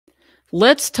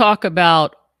Let's talk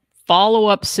about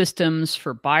follow-up systems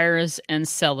for buyers and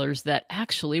sellers that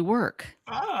actually work.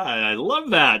 I love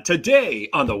that. Today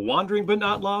on the Wandering But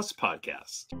Not Lost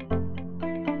podcast.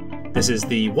 This is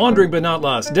the Wandering But Not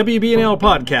Lost WBNL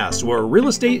podcast, where real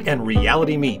estate and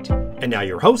reality meet. And now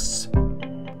your hosts,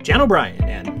 Jan O'Brien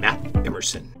and Matt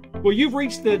Emerson. Well, you've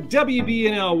reached the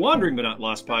WBNL Wandering But Not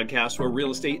Lost podcast, where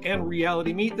real estate and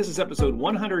reality meet. This is episode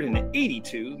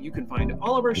 182. You can find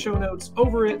all of our show notes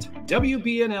over at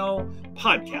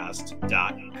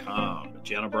WBNLpodcast.com.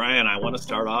 Jan O'Brien, I want to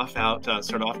start off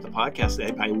the podcast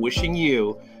today by wishing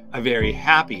you a very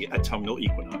happy autumnal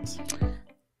equinox.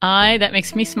 That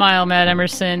makes me smile, Matt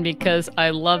Emerson, because I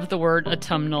love the word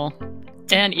autumnal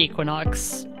and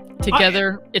equinox.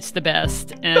 Together, it's the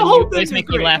best. And you always make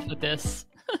me laugh with this.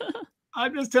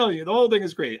 I'm just telling you, the whole thing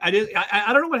is great. I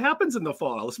don't know what happens in the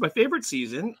fall. It's my favorite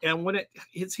season. And when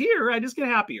it's here, I just get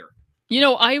happier. You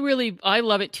know, I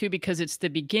love it too, because it's the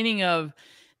beginning of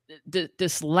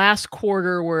this last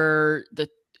quarter where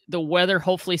the weather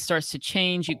hopefully starts to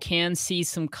change. You can see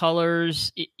some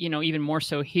colors, you know, even more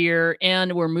so here.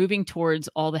 And we're moving towards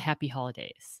all the happy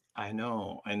holidays. I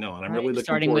know. And I'm really looking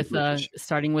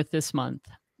starting with this month.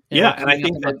 Yeah, and I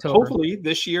think that hopefully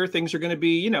this year things are going to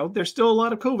be, there's still a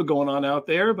lot of COVID going on out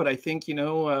there, but I think,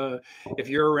 if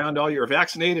you're around all your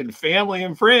vaccinated family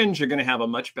and friends, you're going to have a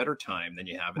much better time than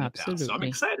you have in the past. So I'm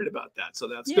excited about that. So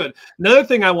that's good. Another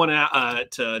thing I want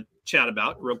to chat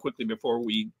about real quickly before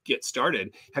we get started.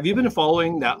 Have you been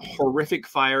following that horrific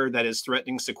fire that is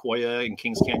threatening Sequoia in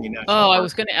Kings Canyon National Park? I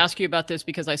was going to ask you about this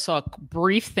because I saw a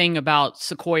brief thing about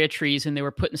Sequoia trees and they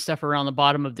were putting stuff around the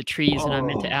bottom of the trees, and I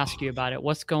meant to ask you about it.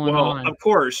 What's going on? Of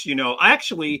course, I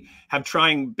actually have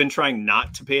been trying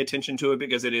not to pay attention to it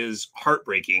because it is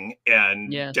heartbreaking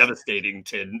and devastating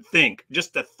to think.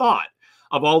 Just the thought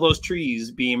of all those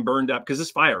trees being burned up, because this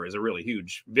fire is a really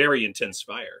huge, very intense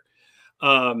fire.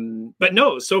 But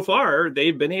no, so far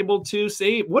they've been able to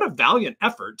save. What a valiant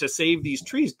effort to save these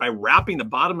trees by wrapping the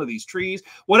bottom of these trees.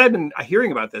 What I've been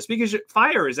hearing about this, because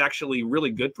fire is actually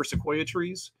really good for Sequoia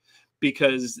trees,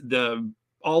 because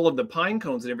all of the pine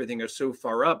cones and everything are so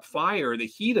far up. Fire, the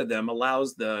heat of them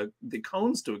allows the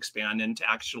cones to expand and to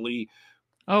actually,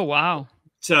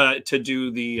 to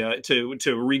do to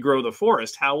regrow the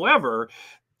forest. However,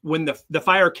 when the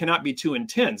fire cannot be too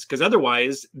intense, because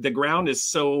otherwise the ground is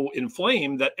so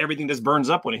inflamed that everything just burns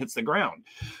up when it hits the ground.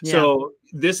 Yeah. So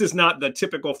this is not the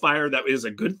typical fire that is a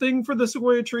good thing for the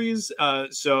Sequoia trees.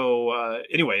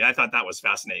 Anyway, I thought that was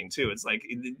fascinating too. It's like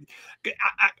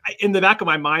in the back of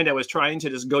my mind, I was trying to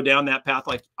just go down that path.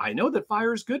 Like, I know that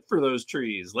fire is good for those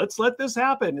trees. Let's let this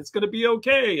happen. It's going to be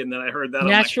okay. And then I heard that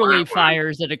naturally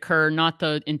fires that occur, not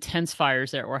the intense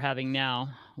fires that we're having now.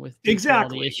 With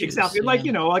exactly like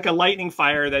like a lightning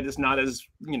fire that is not as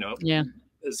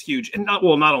as huge, and not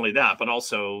only that, but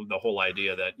also the whole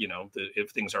idea that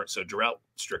if things aren't so drought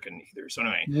stricken either. So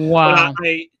anyway, wow.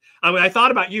 I thought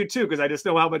about you too, because I just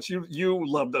know how much you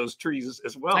love those trees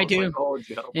as well. I do.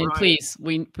 And please,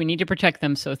 we need to protect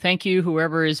them. So thank you,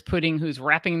 whoever is who's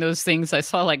wrapping those things. I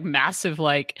saw like massive,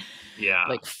 like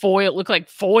foil, look like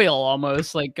foil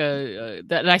almost, like that.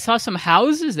 And I saw some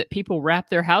houses that people wrap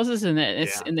their houses in,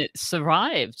 and it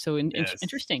survived. So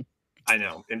interesting. I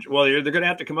know. Well, they're going to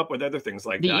have to come up with other things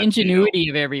like that. The ingenuity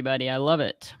of everybody. I love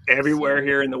it. Everywhere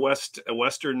here in the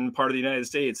western part of the United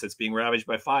States that's being ravaged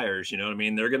by fires, you know what I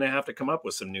mean? They're going to have to come up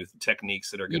with some new techniques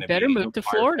that are going to be. You better move to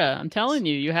Florida. I'm telling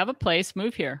you, you have a place.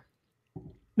 Move here.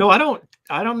 No, I don't.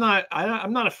 I'm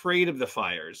not afraid of the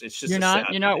fires. It's just you're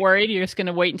not worried. You're just going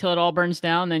to wait until it all burns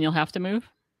down, then you'll have to move.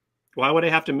 Why would I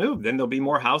have to move? Then there'll be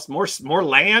more house, more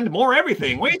land, more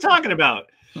everything. What are you talking about?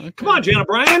 Okay. Come on, Jan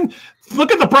O'Brien. Look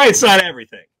at the bright side of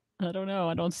everything. I don't know.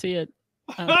 I don't see it.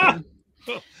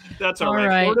 That's all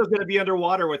right. Florida's going to be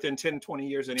underwater within 10, 20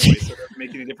 years anyway, so it doesn't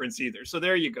make any difference either. So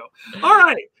there you go. All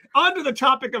right. On to the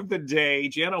topic of the day.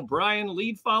 Jan O'Brien,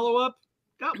 lead follow-up.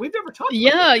 God, we've never talked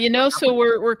about that. So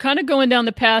we're kind of going down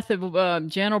the path of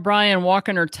Jan O'Brien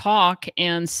walking her talk.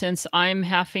 And since I'm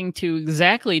having to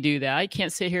exactly do that, I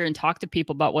can't sit here and talk to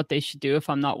people about what they should do if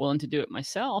I'm not willing to do it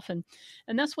myself. And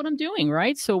that's what I'm doing,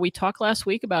 right? So we talked last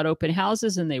week about open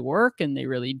houses, and they work, and they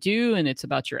really do. And it's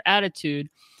about your attitude.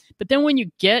 But then when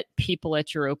you get people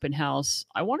at your open house,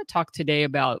 I want to talk today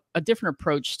about a different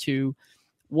approach to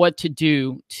what to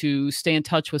do to stay in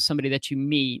touch with somebody that you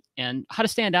meet, and how to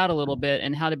stand out a little bit,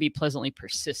 and how to be pleasantly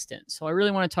persistent. So I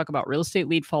really want to talk about real estate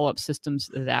lead follow-up systems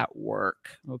that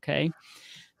work. Okay.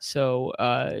 So,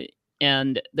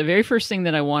 and the very first thing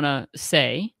that I want to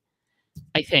say,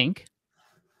 I think,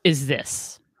 is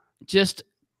this: just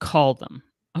call them.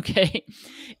 Okay.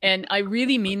 And I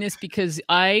really mean this because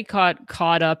I got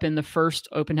caught up in the first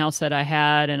open house that I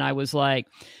had. And I was like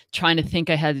trying to think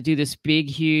I had to do this big,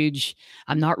 huge,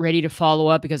 I'm not ready to follow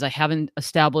up because I haven't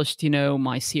established,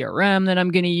 my CRM that I'm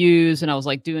going to use. And I was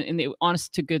like doing, and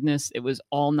honest to goodness, it was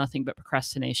all nothing but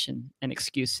procrastination and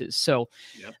excuses. So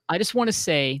I just want to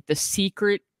say the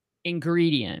secret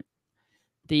ingredient,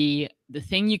 the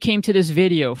thing you came to this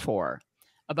video for,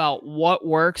 about what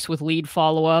works with lead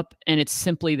follow-up. And it's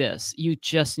simply this: you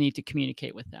just need to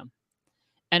communicate with them.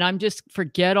 And I'm just,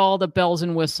 forget all the bells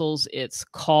and whistles. It's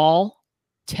call,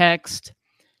 text,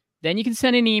 then you can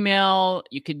send an email.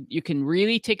 You can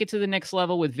really take it to the next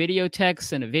level with video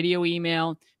text and a video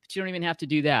email, but you don't even have to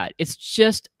do that. It's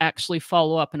just actually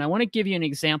follow up. And I want to give you an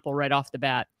example right off the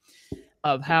bat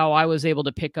of how I was able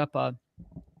to pick up a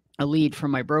lead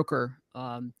from my broker.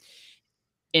 And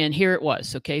here it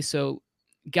was. Okay. So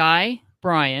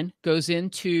Brian goes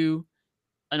into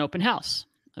an open house,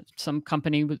 some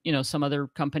company, some other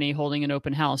company holding an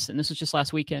open house. And this was just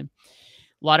last weekend.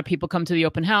 A lot of people come to the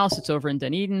open house. It's over in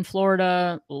Dunedin,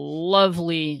 Florida.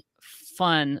 Lovely,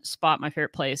 fun spot. My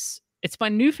favorite place. It's my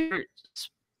new favorite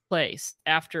place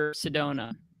after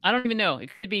Sedona. I don't even know.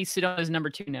 It could be Sedona's number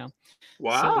 2 now.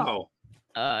 Wow.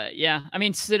 So, yeah. I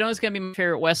mean, Sedona's going to be my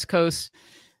favorite West Coast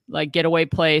getaway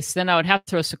place. Then I would have to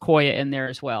throw Sequoia in there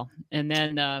as well. And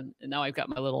then now I've got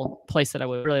my little place that I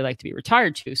would really like to be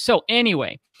retired to. So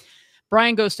anyway,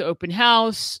 Brian goes to open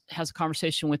house, has a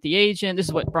conversation with the agent. This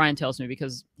is what Brian tells me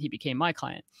because he became my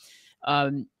client,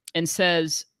 and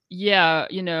says, yeah,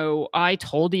 I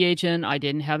told the agent I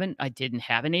didn't have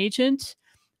an agent.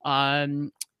 I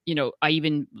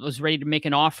even was ready to make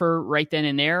an offer right then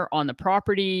and there on the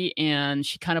property, and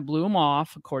she kind of blew him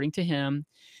off, according to him.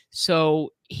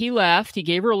 So he left. He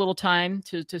gave her a little time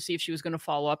to see if she was going to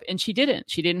follow up, and she didn't.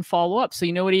 She didn't follow up. So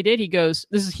you know what he did? He goes,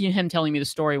 this is him telling me the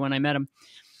story when I met him.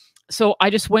 So I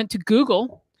just went to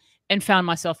Google and found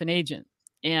myself an agent,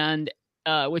 and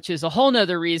which is a whole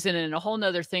nother reason and a whole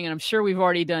nother thing. And I'm sure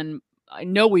I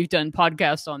know we've done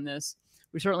podcasts on this.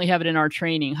 We certainly have it in our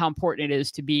training, how important it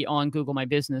is to be on Google My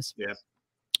Business. Yeah.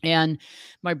 And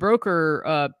my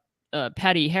broker,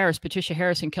 Patricia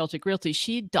Harris in Celtic Realty,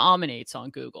 she dominates on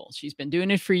Google. She's been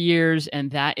doing it for years,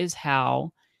 and that is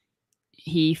how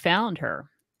he found her.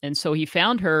 And so he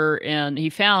found her, and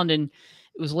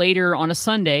it was later on a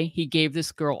Sunday. He gave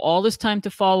this girl all this time to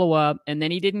follow up, and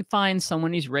then he didn't find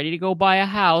someone. He's ready to go buy a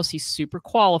house. He's super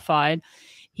qualified.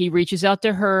 He reaches out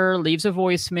to her, leaves a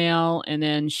voicemail, and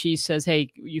then she says,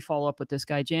 hey, you follow up with this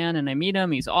guy, Jan. And I meet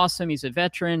him. He's awesome. He's a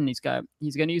veteran. He's going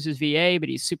to use his VA, but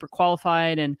he's super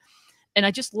qualified. And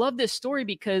I just love this story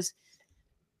because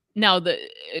now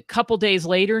a couple days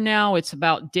later now, it's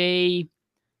about day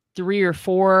 3 or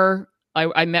 4.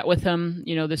 I met with him,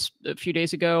 this a few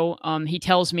days ago. He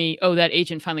tells me, oh, that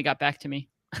agent finally got back to me.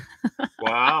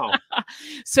 Wow.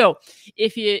 So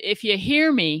if you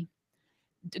hear me,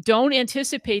 don't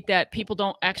anticipate that people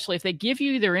don't actually, if they give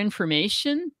you their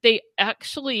information, they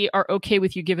actually are okay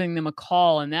with you giving them a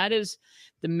call. And that is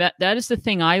the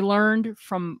thing I learned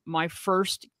from my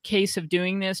first case of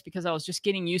doing this, because I was just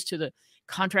getting used to the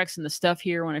contracts and the stuff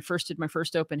here when I first did my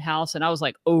first open house, and I was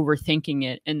like overthinking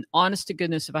it. And honest to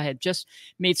goodness, if I had just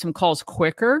made some calls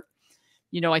quicker,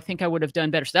 I think I would have done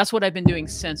better. So that's what I've been doing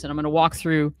since. And I'm going to walk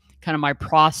through kind of my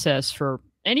process for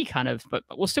any kind of, but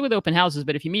we'll stick with open houses.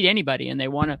 But if you meet anybody and they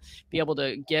want to be able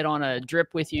to get on a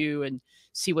drip with you and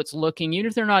see what's looking, even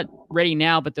if they're not ready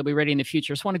now, but they'll be ready in the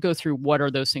future, just want to go through what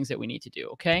are those things that we need to do.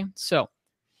 Okay. So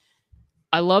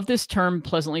I love this term,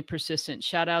 pleasantly persistent.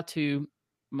 Shout out to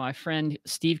my friend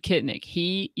Steve Kitnick.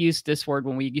 He used this word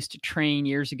when we used to train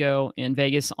years ago in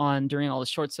Vegas during all the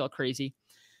short sale crazy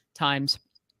times.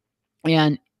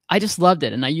 And I just loved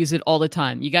it. And I use it all the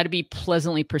time. You got to be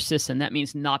pleasantly persistent. That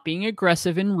means not being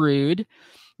aggressive and rude,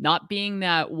 not being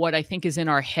that what I think is in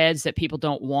our heads that people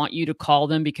don't want you to call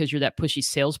them because you're that pushy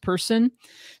salesperson.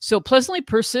 So pleasantly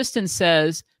persistent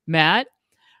says, Matt,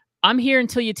 I'm here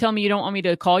until you tell me you don't want me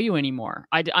to call you anymore.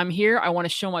 I'm here. I want to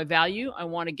show my value. I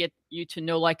want to get you to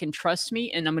know, like, and trust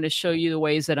me. And I'm going to show you the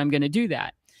ways that I'm going to do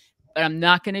that. But I'm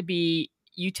not going to be,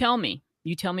 you tell me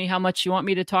how much you want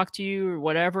me to talk to you or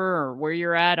whatever, or where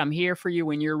you're at. I'm here for you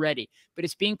when you're ready. But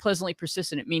it's being pleasantly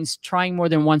persistent. It means trying more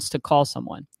than once to call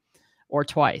someone, or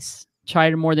twice. Try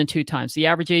it more than 2 times. The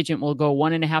average agent will go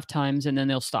 1.5 times and then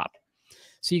they'll stop.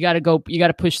 So you got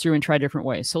to push through and try different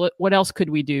ways. So what else could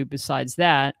we do besides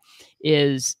that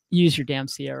is use your damn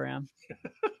CRM.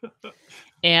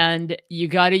 And you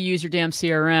got to use your damn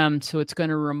CRM. So it's going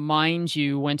to remind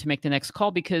you when to make the next call,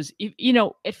 because,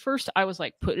 at first I was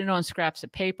like putting it on scraps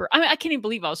of paper. I can't even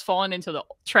believe I was falling into the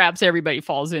traps everybody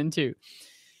falls into.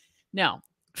 Now,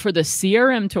 for the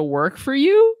CRM to work for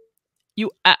you, you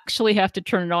actually have to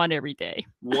turn it on every day.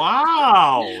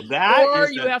 Wow. Or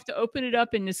you have to open it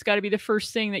up, and it's got to be the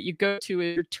first thing that you go to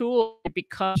is your tool. It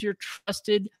becomes your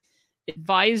trusted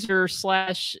advisor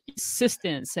 /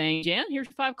 assistant saying, Jan, here's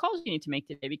 5 calls you need to make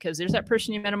today because there's that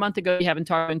person you met a month ago you haven't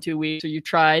talked in 2 weeks or you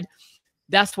tried.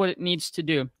 That's what it needs to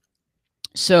do.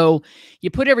 So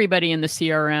you put everybody in the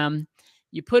CRM.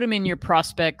 You put them in your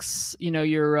prospects,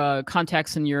 your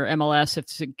contacts in your MLS,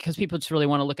 because people just really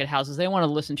want to look at houses. They want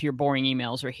to listen to your boring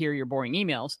emails or hear your boring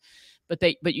emails, but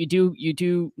you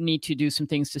do need to do some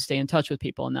things to stay in touch with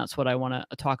people, and that's what I want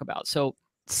to talk about. So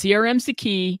CRM's the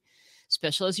key,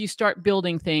 especially as you start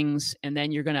building things, and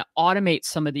then you're going to automate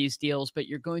some of these deals, but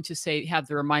you're going to have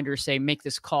the reminder say, make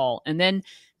this call, and then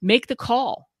make the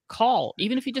call.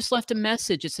 Even if you just left a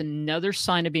message, it's another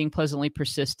sign of being pleasantly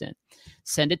persistent.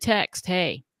 Send a text,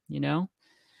 hey,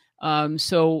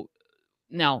 so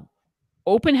now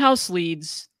open house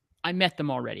leads, I met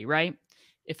them already, right?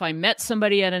 If I met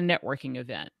somebody at a networking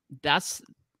event,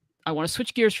 I want to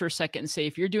switch gears for a second and say,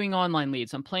 if you're doing online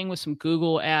leads, I'm playing with some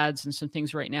Google ads and some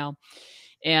things right now.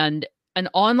 And an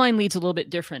online lead's a little bit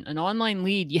different. An online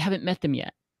lead, you haven't met them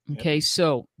yet. Okay. Yep.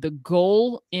 So the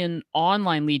goal in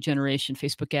online lead generation,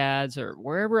 Facebook ads or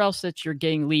wherever else that you're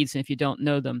getting leads, and if you don't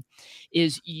know them,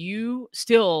 is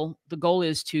the goal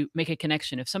is to make a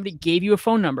connection. If somebody gave you a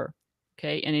phone number,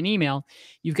 okay, and an email,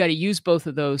 you've got to use both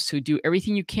of those to do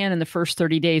everything you can in the first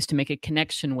 30 days to make a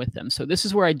connection with them. So this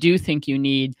is where I do think you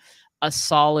need a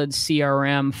solid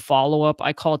CRM follow-up.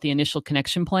 I call it the initial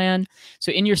connection plan.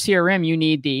 So in your CRM, you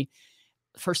need the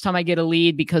first time I get a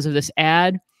lead because of this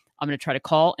ad, I'm going to try to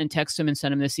call and text them and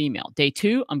send them this email. Day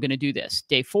 2, I'm going to do this.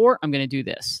 Day 4, I'm going to do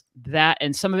this. That,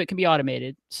 and some of it can be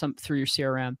automated through your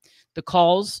CRM. The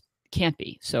calls can't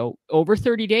be. So over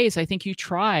 30 days, I think you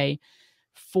try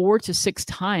 4 to 6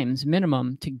 times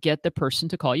minimum to get the person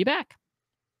to call you back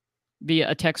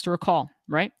via a text or a call,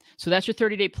 right? So that's your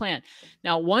 30-day plan.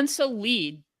 Now, once a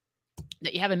lead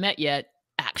that you haven't met yet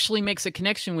actually makes a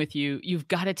connection with you, you've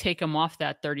got to take them off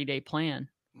that 30-day plan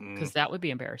because that would be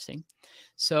embarrassing.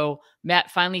 So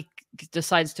Matt finally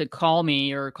decides to call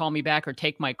me back or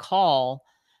take my call.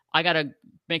 I got to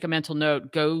make a mental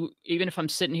note, even if I'm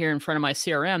sitting here in front of my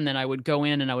CRM, then I would go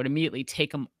in and I would immediately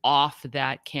take him off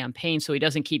that campaign so he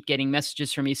doesn't keep getting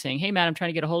messages from me saying, hey, Matt, I'm trying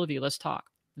to get a hold of you. Let's talk.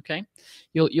 Okay.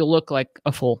 You'll look like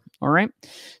a fool. All right.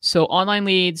 So online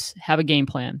leads, have a game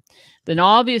plan. Then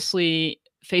obviously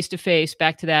face-to-face,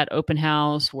 back to that open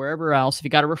house, wherever else, if you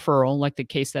got a referral, like the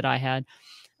case that I had,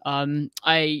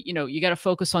 you got to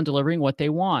focus on delivering what they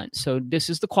want. So this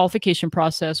is the qualification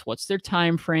process. What's their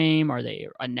time frame? Are they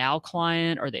a now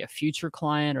client? Are they a future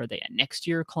client? Are they a next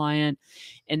year client?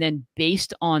 And then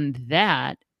based on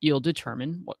that, you'll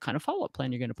determine what kind of follow-up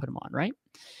plan you're going to put them on, right?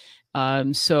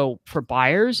 So for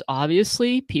buyers,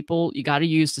 obviously, you got to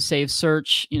use the save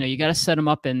search. You got to set them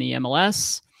up in the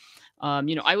MLS.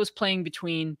 I was playing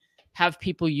between have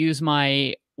people use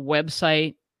my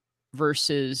website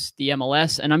versus the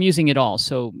MLS, and I'm using it all.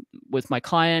 So with my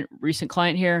recent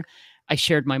client here, I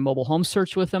shared my mobile home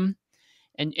search with him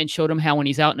and showed him how when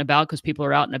he's out and about, because people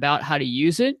are out and about, how to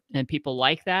use it, and people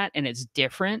like that, and it's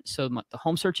different. So the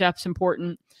home search app's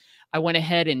important. I went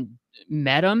ahead and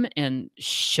met him and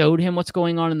showed him what's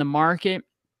going on in the market,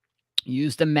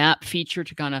 used the map feature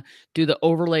to kind of do the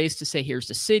overlays to say, here's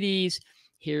the cities,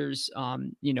 here's,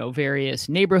 various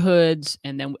neighborhoods.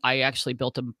 And then I actually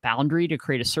built a boundary to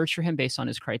create a search for him based on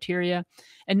his criteria.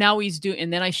 And now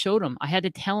and then I showed him, I had to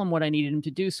tell him what I needed him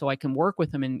to do so I can work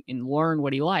with him and learn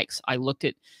what he likes. I looked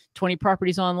at 20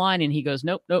 properties online and he goes,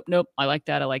 nope. I like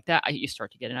that. You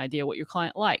start to get an idea what your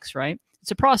client likes, right? It's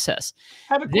a process.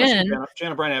 I have a question,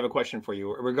 Jana Bryan, I have a question for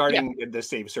you regarding the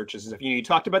save searches. If you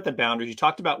talked about the boundaries, you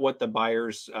talked about what the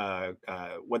buyers,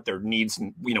 what their needs,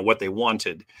 and what they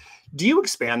wanted. Do you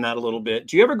expand that a little bit?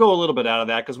 Do you ever go a little bit out of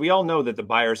that? Because we all know that the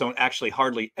buyers don't actually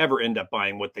hardly ever end up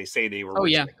buying what they say they were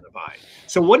originally going to buy.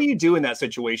 So what do you do in that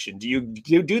situation? Do you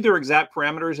do their exact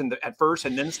parameters at first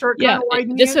and then start kind of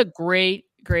widening this is a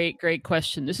great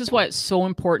question. This is why it's so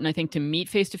important, I think, to meet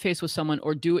face-to-face with someone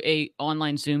or do a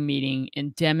online Zoom meeting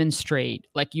and demonstrate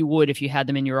like you would if you had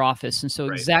them in your office. And so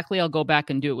exactly, I'll go back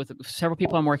and do it with several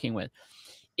people I'm working with.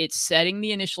 It's setting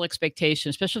the initial expectation,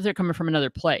 especially if they're coming from another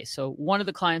place. So one of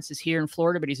the clients is here in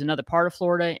Florida, but he's another part of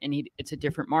Florida, and it's a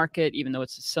different market. Even though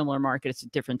it's a similar market, it's a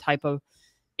different type of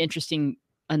interesting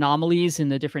anomalies in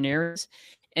the different areas.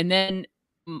 And then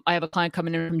I have a client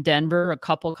coming in from Denver, a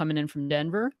couple coming in from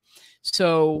Denver.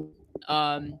 So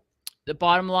the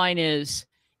bottom line is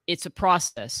it's a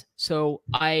process. So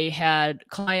I had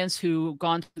clients who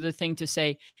gone through the thing to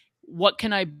say, what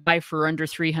can I buy for under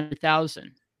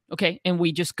 300,000? Okay. And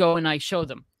we just go and I show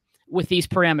them with these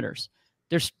parameters.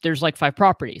 There's like 5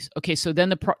 properties. Okay. So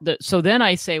then so then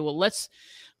I say, well,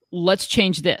 let's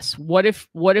change this. What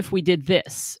if we did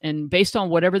this? And based on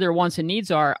whatever their wants and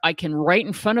needs are, I can right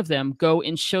in front of them go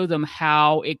and show them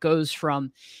how it goes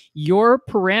from your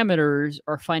parameters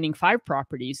are finding 5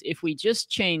 properties. If we just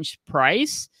change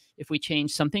price, if we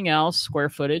change something else, square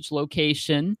footage,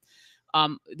 location,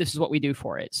 this is what we do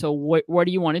for it. So what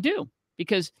do you want to do?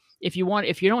 Because if you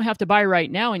don't have to buy right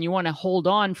now and you want to hold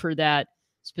on for that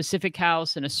specific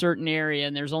house in a certain area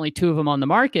and there's only 2 of them on the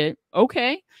market,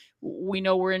 okay, we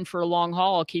know we're in for a long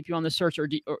haul. I'll keep you on the search, or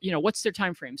what's their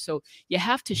time frame? So you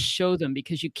have to show them,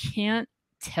 because you can't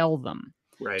tell them.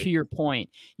 Right. To your point,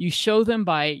 you show them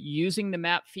by using the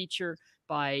map feature,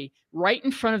 by right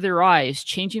in front of their eyes,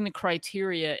 changing the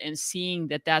criteria and seeing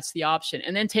that that's the option,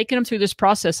 and then taking them through this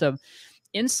process of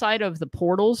inside of the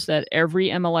portals that every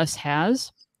MLS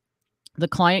has. The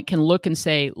client can look and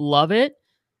say, love it.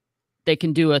 They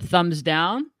can do a thumbs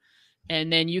down.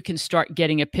 And then you can start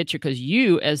getting a picture, because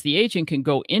you as the agent can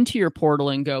go into your portal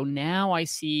and go, now I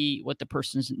see what the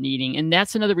person's needing. And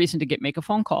that's another reason to make a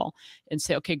phone call and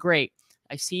say, okay, great.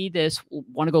 I see this.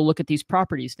 Want to go look at these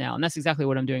properties now. And that's exactly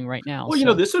what I'm doing right now.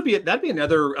 Well, that'd be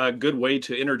another good way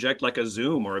to interject like a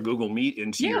Zoom or a Google Meet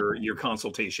into your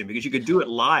consultation, because you could do it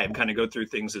live, kind of go through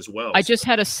things as well. I just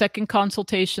had a second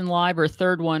consultation live, or a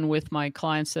third one, with my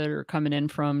clients that are coming in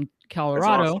from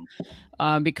Colorado.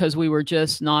 Because we were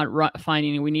just not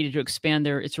finding, we needed to expand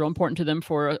it's real important to them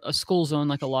for a school zone.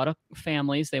 Like a lot of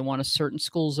families, they want a certain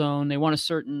school zone. They want a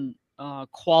certain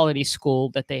quality school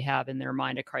that they have in their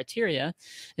mind, a criteria.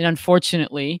 And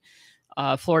unfortunately,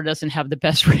 Florida doesn't have the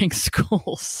best ranked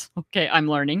schools. Okay, I'm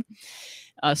learning.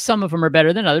 Some of them are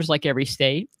better than others, like every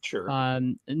state. Sure.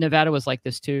 Nevada was like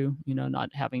this too,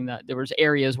 not having that. There was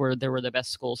areas where there were the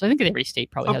best schools. I think every state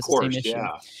probably has the same issue.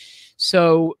 Yeah.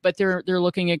 So, but they're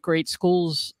looking at great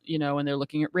schools, and they're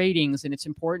looking at ratings, and it's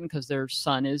important because their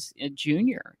son is a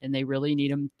junior and they really need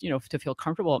him, to feel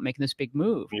comfortable at making this big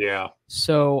move. Yeah.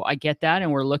 So I get that,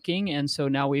 and we're looking, and so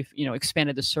now we've,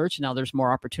 expanded the search, and now there's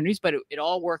more opportunities, but it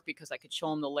all worked because I could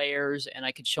show them the layers and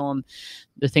I could show them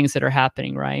the things that are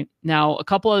happening right now. A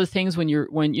couple other things when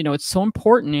it's so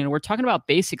important, we're talking about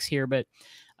basics here, but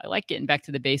I like getting back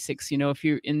to the basics. If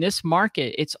you're in this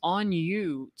market, it's on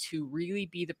you to really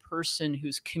be the person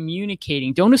who's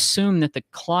communicating. Don't assume that the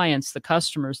clients, the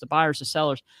customers, the buyers, the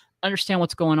sellers understand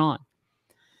what's going on.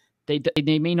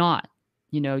 They may not,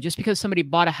 just because somebody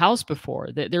bought a house before,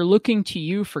 they're looking to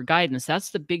you for guidance. That's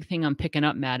the big thing I'm picking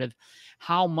up, Matt, of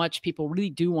how much people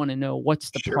really do want to know what's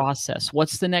the process,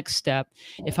 what's the next step.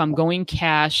 If I'm going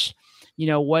cash,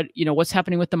 what's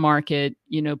happening with the market,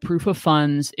 proof of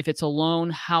funds. If it's a loan,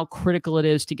 how critical it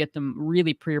is to get them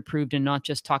really pre-approved and not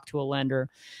just talk to a lender.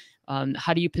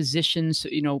 How do you position? So,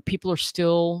 people are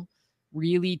still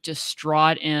really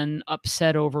distraught and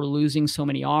upset over losing so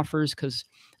many offers. Because,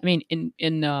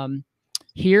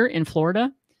 here in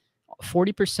Florida,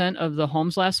 40% of the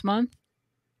homes last month,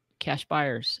 cash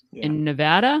buyers. Yeah. In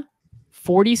Nevada,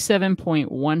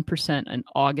 47.1% in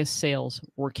August sales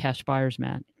were cash buyers,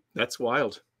 Matt. That's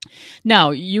wild. Now,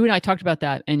 you and I talked about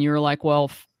that, and you were like,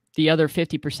 well, the other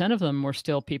 50% of them were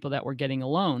still people that were getting a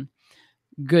loan.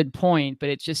 Good point. But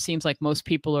it just seems like most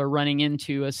people are running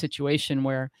into a situation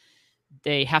where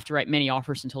they have to write many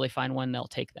offers until they find one they'll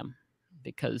take them.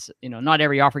 Because, not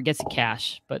every offer gets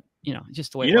cash, but,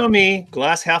 just the way it works. Me,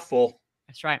 glass half full.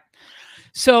 That's right.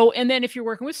 So, and then if you're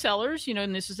working with sellers,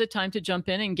 and this is the time to jump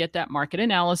in and get that market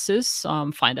analysis,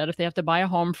 find out if they have to buy a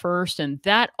home first. And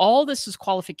all this is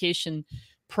qualification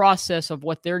process of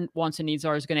what their wants and needs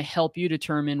are is going to help you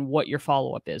determine what your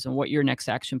follow-up is and what your next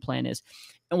action plan is.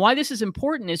 And why this is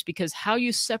important is because how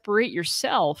you separate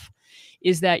yourself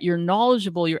is that you're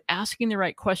knowledgeable, you're asking the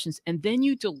right questions, and then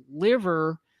you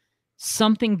deliver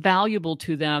something valuable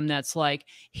to them that's like,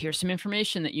 here's some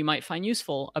information that you might find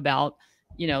useful about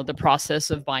the process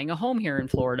of buying a home here in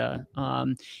Florida.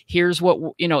 Here's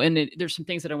what, and there's some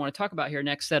things that I want to talk about here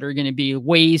next that are going to be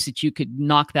ways that you could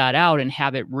knock that out and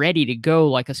have it ready to go,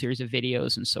 like a series of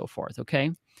videos and so forth.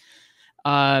 Okay.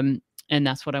 And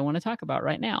that's what I want to talk about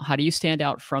right now. How do you stand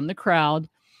out from the crowd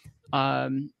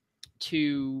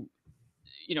to,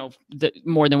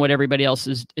 more than what everybody else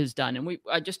is done. And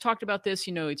I just talked about this,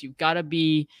 you got to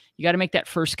make that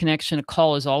first connection. A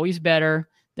call is always better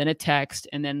than a text,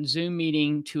 and then Zoom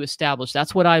meeting to establish.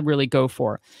 That's what I really go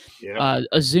for. Yeah.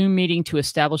 A Zoom meeting to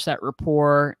establish that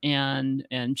rapport and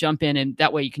jump in, and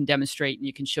that way you can demonstrate and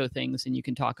you can show things and you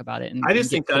can talk about it. And I just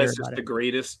think that is just the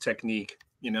greatest technique,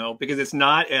 because it's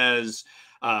not as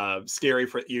scary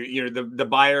for you. You know, the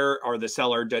buyer or the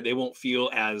seller, they won't feel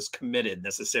as committed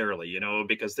necessarily, you know,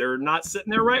 because they're not sitting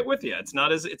there right with you. It's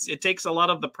not as it takes a lot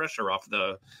of the pressure off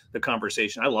the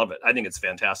conversation. I love it. I think it's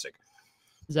fantastic.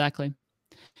 Exactly.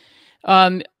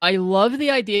 I love the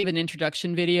idea of an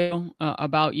introduction video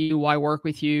about you, why work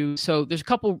with you. So there's a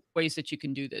couple ways that you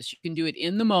can do this. You can do it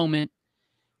in the moment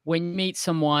when you meet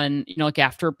someone, you know, like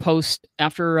after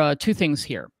two things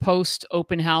here. Post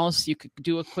open house, you could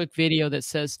do a quick video that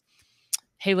says,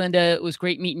 "Hey, Linda, it was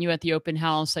great meeting you at the open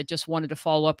house. I just wanted to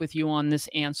follow up with you on this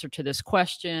answer to this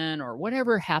question," or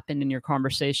whatever happened in your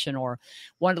conversation, or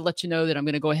wanted to let you know that I'm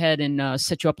going to go ahead and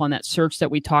set you up on that search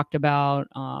that we talked about.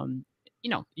 You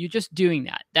know, you're just doing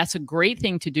that. That's a great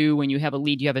thing to do when you have a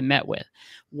lead you haven't met with.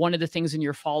 One of the things in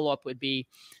your follow-up would be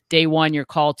day one, your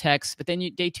call text, but then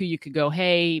day two, you could go,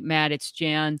 "Hey, Matt, it's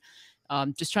Jan.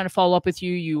 Just trying to follow up with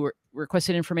you. You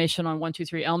requested information on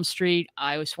 123 Elm Street.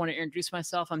 I just want to introduce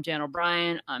myself. I'm Jan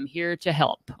O'Brien. I'm here to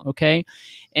help." Okay.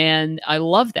 And I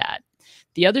love that.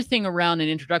 The other thing around an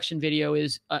introduction video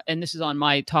is, and this is on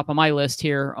my top of my list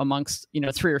here amongst, you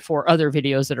know, 3 or 4 other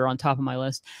videos that are on top of my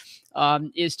list,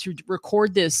 is to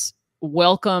record this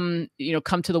welcome, you know,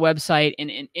 come to the website,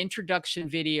 and an introduction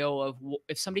video of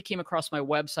if somebody came across my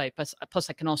website, plus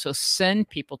I can also send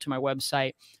people to my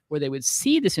website where they would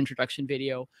see this introduction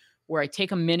video, where I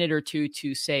take a minute or two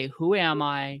to say, who am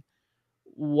I?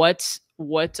 What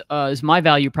is my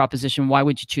value proposition? Why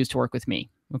would you choose to work with me?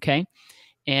 Okay.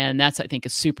 And that's, I think,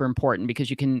 is super important,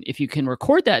 because if you can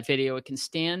record that video, it can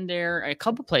stand there a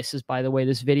couple places. By the way,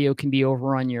 this video can be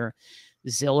over on your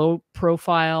Zillow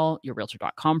profile, your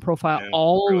Realtor.com profile,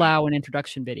 all allow an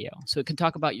introduction video. So it can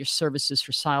talk about your services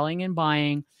for selling and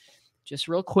buying, just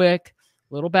real quick,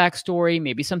 little backstory,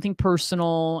 maybe something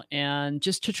personal, and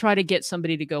just to try to get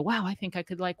somebody to go, wow, I think I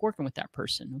could like working with that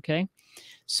person. Okay.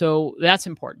 So that's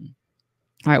important.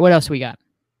 All right. What else we got?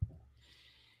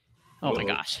 Oh my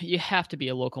gosh, you have to be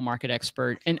a local market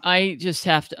expert. And I just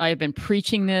have to, I've been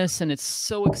preaching this, and it's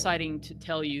so exciting to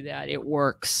tell you that it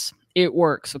works. It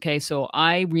works. Okay. So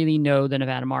I really know the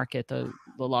Nevada market, the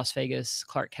Las Vegas,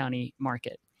 Clark County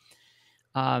market.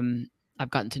 I've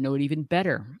gotten to know it even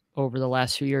better over the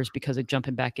last few years because of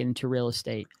jumping back into real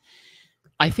estate.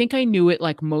 I think I knew it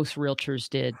like most realtors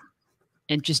did,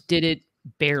 and just did it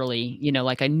barely, you know,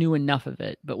 like I knew enough of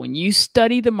it. But when you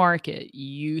study the market,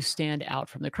 you stand out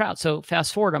from the crowd. So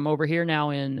fast forward, I'm over here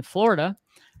now in Florida.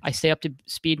 I stay up to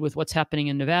speed with what's happening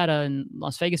in Nevada and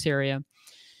Las Vegas area.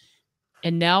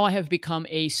 And now I have become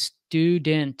a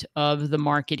student of the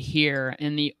market here.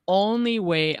 And the only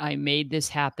way I made this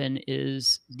happen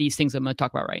is these things I'm going to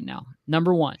talk about right now.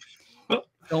 Number one,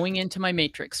 going into my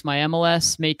matrix, my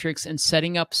MLS matrix, and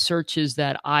setting up searches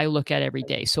that I look at every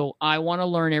day. So I want to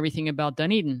learn everything about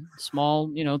Dunedin,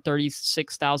 small, you know,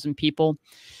 36,000 people.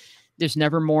 There's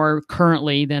never more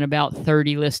currently than about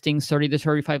 30 listings, 30 to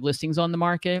 35 listings on the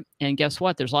market. And guess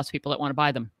what? There's lots of people that want to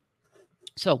buy them.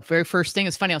 So very first thing,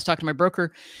 it's funny, I was talking to my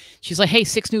broker. She's like, hey,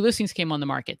 6 new listings came on the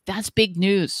market. That's big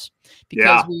news,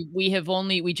 because we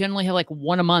generally have like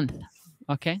 1 a month.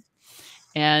 Okay.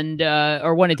 And,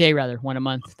 or 1 a day, rather, 1 a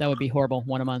month. That would be horrible.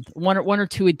 1 a month, one or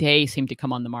 2 a day seem to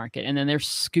come on the market. And then they're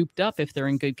scooped up if they're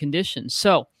in good condition.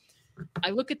 So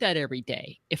I look at that every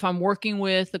day. If I'm working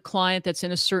with a client that's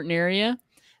in a certain area,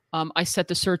 I set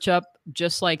the search up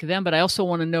just like them, but I also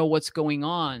want to know what's going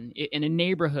on in a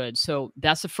neighborhood. So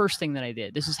that's the first thing that I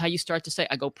did. This is how you start to say,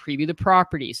 I go preview the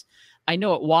properties. I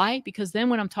know it. Why? Because then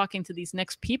when I'm talking to these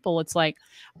next people, it's like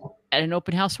at an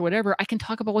open house or whatever, I can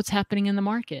talk about what's happening in the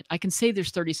market. I can say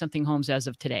there's 30 something homes as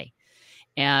of today,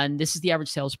 and this is the average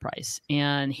sales price.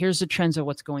 And here's the trends of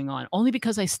what's going on, only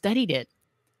because I studied it.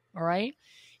 All right.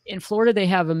 In Florida, they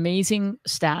have amazing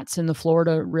stats in the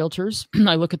Florida Realtors.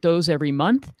 I look at those every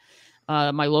month.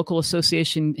 My local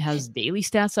association has daily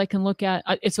stats I can look at.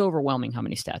 It's overwhelming how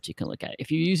many stats you can look at.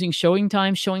 If you're using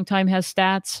ShowingTime has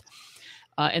stats.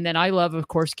 And then I love, of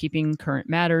course, Keeping Current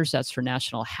Matters. That's for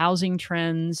national housing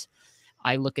trends.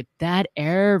 I look at that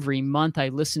every month. I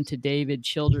listen to David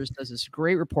Childers, does this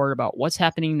great report about what's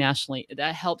happening nationally.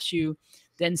 That helps you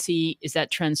then see, is that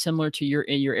trend similar to your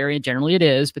area? Generally it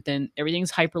is, but then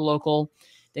everything's hyper local.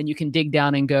 Then you can dig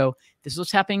down and go, this is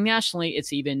what's happening nationally.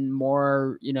 It's even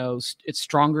more, you know, it's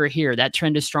stronger here. That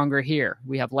trend is stronger here.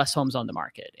 We have less homes on the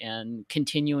market and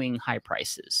continuing high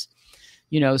prices,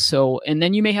 you know, so, and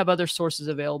then you may have other sources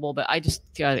available, but I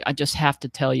just have to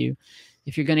tell you,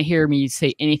 if you're going to hear me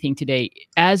say anything today,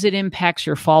 as it impacts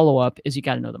your follow-up, is you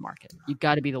got to know the market. You've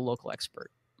got to be the local expert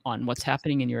on what's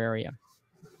happening in your area.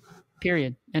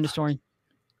 Period. End of story.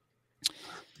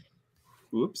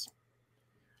 Oops.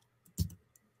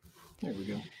 There we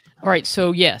go. All right.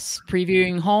 So yes,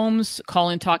 previewing homes,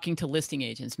 calling, talking to listing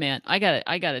agents. Man, I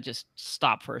gotta just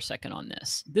stop for a second on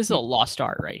this. This is a lost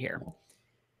art right here.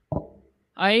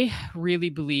 I really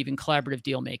believe in collaborative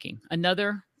deal making.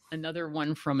 Another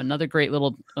one from another great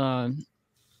little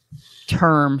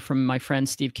term from my friend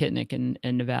Steve Kitnick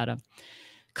in Nevada.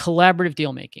 Collaborative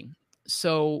deal making.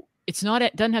 So it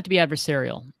doesn't have to be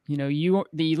adversarial. You know,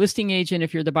 the listing agent,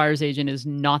 if you're the buyer's agent, is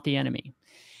not the enemy.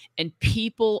 And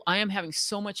I am having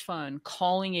so much fun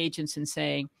calling agents and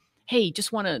saying, hey,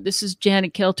 this is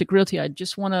Janet Celtic Realty. I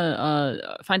just want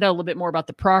to find out a little bit more about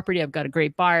the property. I've got a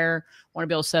great buyer, want to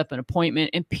be able to set up an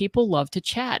appointment. And people love to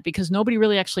chat because nobody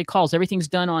really actually calls. Everything's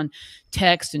done on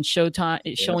text and showing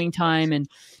time. And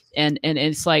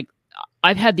it's like,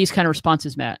 I've had these kind of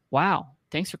responses, Matt. Wow,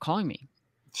 thanks for calling me.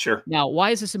 Sure. Now,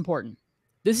 why is this important?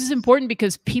 This is important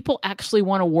because people actually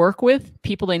want to work with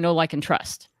people they know, like, and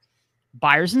trust.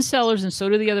 Buyers and sellers, and so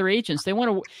do the other agents. They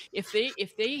want to,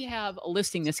 if they have a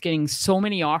listing that's getting so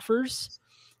many offers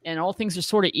and all things are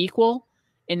sort of equal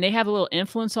and they have a little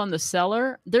influence on the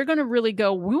seller, they're going to really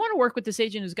go, we want to work with this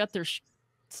agent who's got their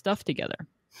stuff together.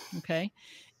 Okay.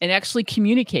 And actually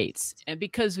communicates. And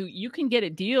because you can get a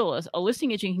deal, a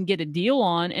listing agent can get a deal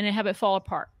on and have it fall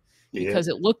apart. Because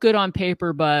it looked good on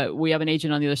paper, but we have an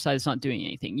agent on the other side that's not doing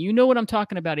anything. You know what I'm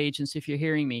talking about, agents, if you're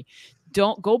hearing me.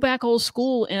 Don't go back old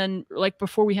school and like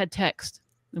before we had text,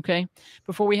 okay?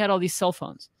 Before we had all these cell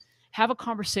phones. Have a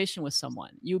conversation with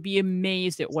someone. You'll be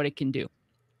amazed at what it can do.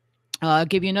 I'll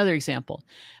give you another example.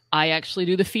 I actually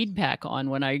do the feedback on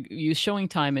when I use showing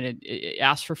time and it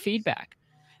asks for feedback.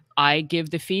 I give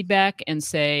the feedback and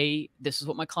say, this is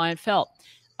what my client felt.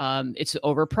 It's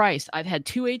overpriced. I've had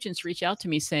 2 agents reach out to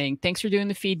me saying, thanks for doing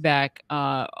the feedback.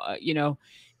 You know,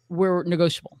 we're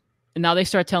negotiable. And now they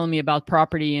start telling me about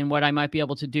property and what I might be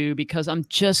able to do because I'm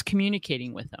just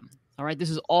communicating with them. All right. This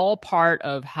is all part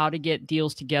of how to get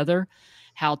deals together,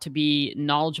 how to be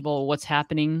knowledgeable of what's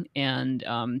happening, and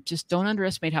just don't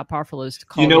underestimate how powerful it is to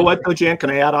call. You know what, though, Jan? Can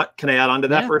I add on to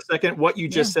that for a second? What you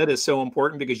just said is so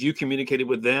important because you communicated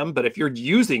with them. But if you're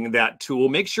using that tool,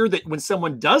 make sure that when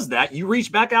someone does that, you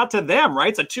reach back out to them, right?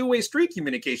 It's a two-way street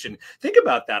communication. Think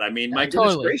about that. I mean, my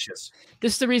goodness gracious.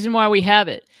 This is the reason why we have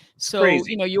it. So,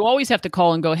 you know, you always have to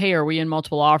call and go, hey, are we in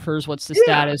multiple offers? What's the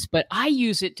status? But I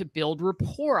use it to build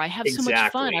rapport. I have so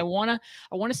much fun. I want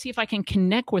to see if I can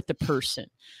connect with the person.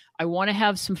 I want to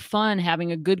have some fun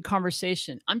having a good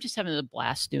conversation. I'm just having a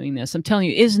blast doing this. I'm telling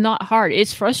you, it's not hard.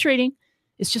 It's frustrating.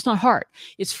 It's just not hard.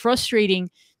 It's frustrating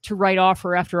to write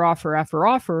offer after offer after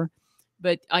offer.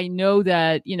 But I know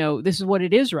that, you know, this is what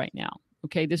it is right now.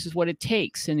 Okay, this is what it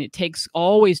takes. And it takes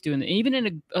always doing it. Even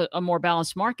in a more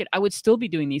balanced market, I would still be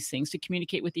doing these things to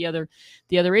communicate with the other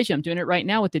agent. I'm doing it right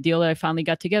now with the deal that I finally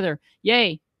got together.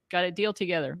 Yay, got a deal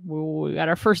together. We got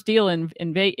our first deal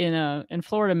in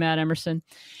Florida, Matt Emerson.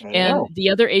 And the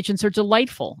other agents are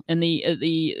delightful, and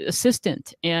the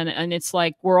assistant. And it's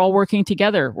like we're all working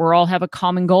together. We're all have a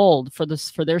common goal for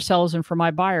their sellers and for my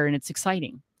buyer, and it's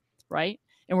exciting, right?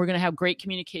 And we're going to have great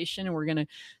communication, and we're going to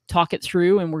talk it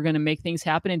through, and we're going to make things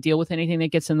happen and deal with anything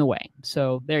that gets in the way.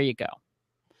 So there you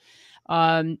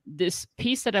go. This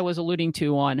piece that I was alluding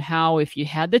to on how if you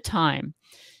had the time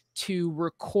to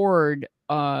record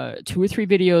 2 or 3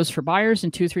 videos for buyers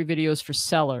and 2 or 3 videos for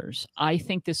sellers, I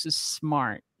think this is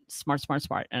smart.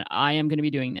 And I am going to be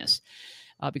doing this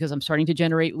because I'm starting to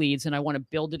generate leads, and I want to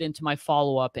build it into my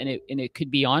follow-up, and it could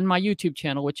be on my YouTube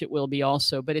channel, which it will be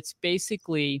also, but it's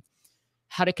basically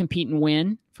how to compete and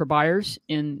win for buyers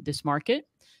in this market.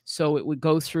 So it would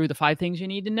go through the 5 things you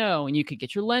need to know, and you could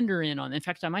get your lender in on. In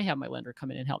fact, I might have my lender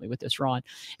come in and help me with this, Ron.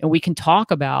 And we can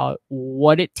talk about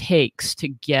what it takes to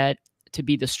get to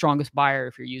be the strongest buyer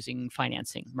if you're using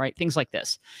financing, right? Things like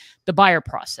this, the buyer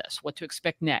process, what to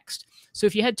expect next. So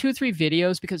if you had 2 or 3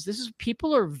 videos, because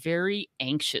people are very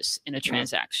anxious in a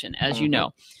transaction, as you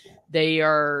know.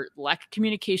 Lack of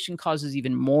communication causes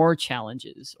even more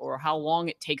challenges, or how long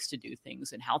it takes to do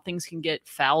things and how things can get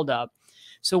fouled up.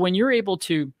 So when you're able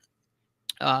to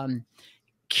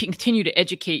continue to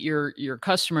educate your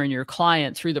customer and your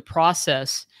client through the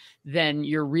process, then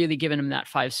you're really giving them that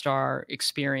 5-star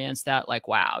experience, that like,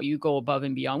 wow, you go above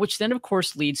and beyond, which then of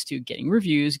course leads to getting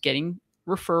reviews, getting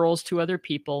referrals to other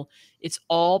people. It's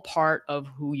all part of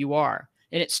who you are.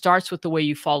 And it starts with the way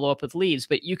you follow up with leads,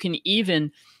 but you can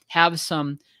even have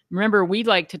some, remember, we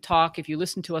like to talk, if you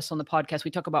listen to us on the podcast, we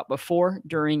talk about before,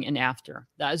 during, and after.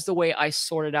 That is the way I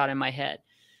sort it out in my head.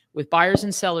 With buyers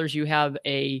and sellers, you have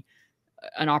an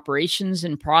operations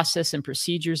and process and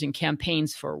procedures and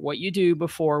campaigns for what you do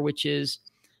before, which is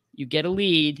you get a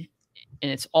lead,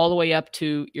 and it's all the way up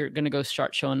to you're going to go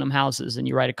start showing them houses and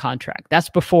you write a contract. That's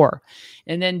before.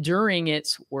 And then during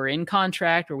it's we're in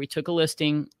contract or we took a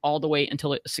listing all the way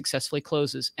until it successfully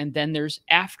closes. And then there's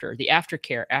after, the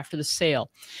aftercare, after the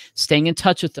sale, staying in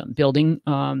touch with them, building,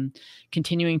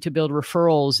 continuing to build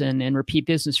referrals and repeat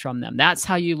business from them. That's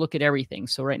how you look at everything.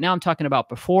 So right now I'm talking about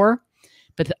before,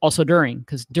 but also during,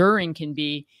 because during can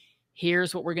be,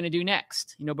 here's what we're going to do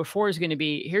next. You know, before is going to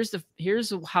be, here's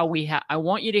how I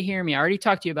want you to hear me. I already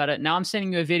talked to you about it. Now I'm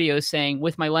sending you a video saying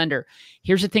with my lender,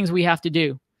 here's the things we have to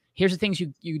do. Here's the things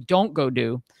you don't go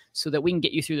do so that we can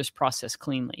get you through this process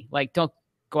cleanly. Like, don't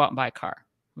go out and buy a car.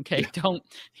 Okay.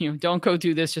 Yeah. Don't go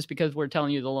do this just because we're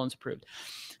telling you the loan's approved.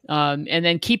 And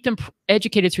then keep them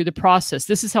educated through the process.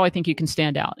 This is how I think you can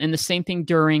stand out. And the same thing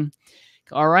during.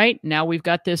 All right, now we've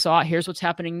got this. Here's what's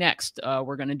happening next.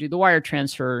 We're going to do the wire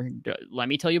transfer. Let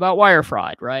me tell you about wire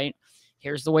fraud, right?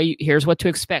 Here's the way. Here's what to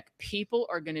expect. People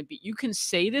are going to be. You can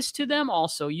say this to them.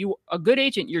 Also, a good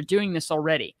agent. You're doing this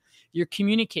already. You're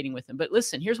communicating with them. But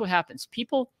listen, here's what happens.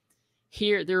 People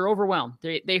here, they're overwhelmed.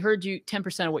 They heard you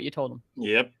 10% of what you told them.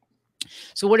 Yep.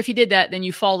 So what if you did that? Then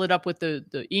you followed it up with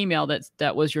the email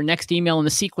that was your next email in the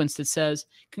sequence that says,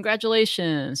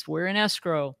 "Congratulations, we're in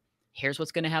escrow. Here's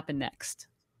what's going to happen next."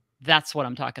 That's what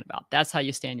I'm talking about. That's how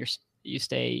you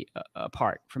stay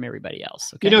apart from everybody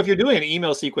else. Okay? You know, if you're doing an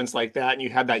email sequence like that and you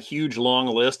have that huge long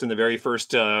list in the very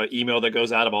first email that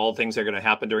goes out of all the things that are going to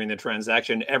happen during the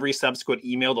transaction, every subsequent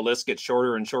email, the list gets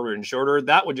shorter and shorter and shorter.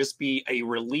 That would just be a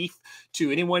relief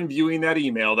to anyone viewing that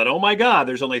email that, oh my God,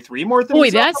 there's only 3 more things.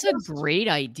 Boy, that's a great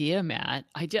idea, Matt.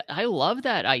 I love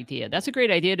that idea. That's a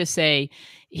great idea to say,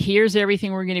 here's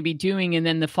everything we're going to be doing. And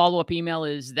then the follow-up email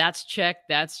is that's checked,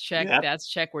 that's checked, that's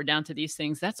checked. We're down to these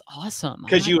things. That's awesome.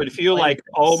 Because you would feel like,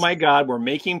 oh my God, we're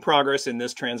making progress in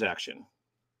this transaction.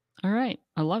 All right.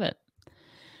 I love it.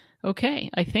 Okay.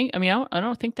 I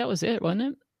don't think that was it,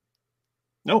 wasn't it?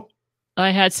 No.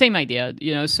 I had same idea,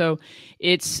 so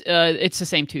it's the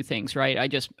same 2 things, right? I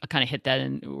kind of hit that.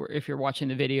 And if you're watching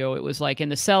the video, it was like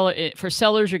for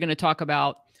sellers, you're going to talk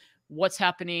about what's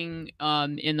happening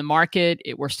in the market.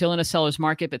 We're still in a seller's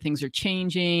market, but things are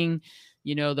changing.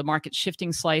 The market's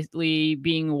shifting slightly,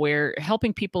 being aware,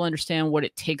 helping people understand what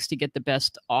it takes to get the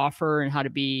best offer and how to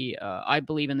be, I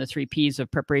believe in the 3 Ps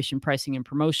of preparation, pricing, and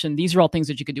promotion. These are all things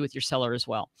that you could do with your seller as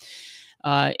well.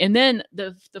 And then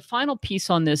the final piece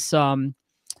on this, to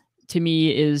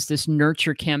me, is this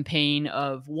nurture campaign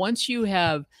of once you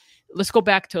have, let's go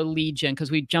back to lead gen,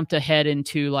 because we jumped ahead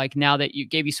into like, now that you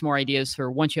gave you some more ideas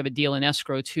for once you have a deal in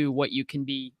escrow to what you can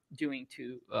be doing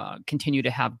to continue to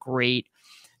have great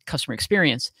customer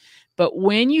experience. But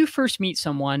when you first meet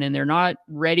someone and they're not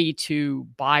ready to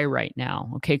buy right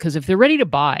now, okay, because if they're ready to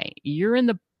buy, you're in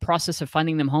the process of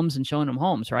finding them homes and showing them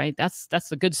homes, right? That's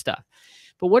the good stuff.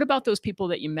 But what about those people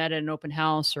that you met at an open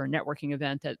house or a networking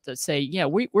event that say, yeah,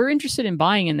 we're interested in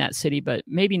buying in that city, but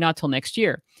maybe not till next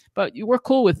year, but we're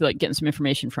cool with like getting some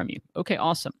information from you. Okay,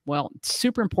 awesome. Well, it's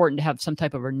super important to have some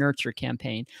type of a nurture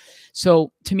campaign.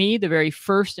 So to me, the very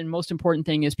first and most important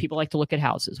thing is people like to look at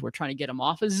houses. We're trying to get them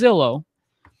off of Zillow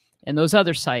and those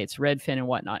other sites, Redfin and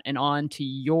whatnot, and on to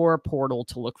your portal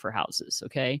to look for houses.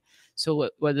 Okay. So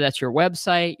whether that's your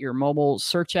website, your mobile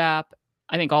search app,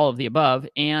 I think all of the above,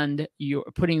 and you're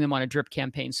putting them on a drip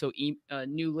campaign so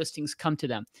new listings come to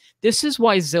them. This is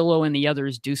why Zillow and the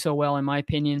others do so well, in my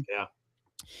opinion. Yeah,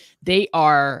 they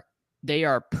are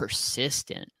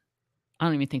persistent. I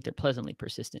don't even think they're pleasantly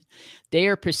persistent. They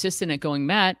are persistent at going,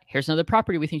 Matt, here's another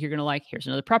property we think you're going to like. Here's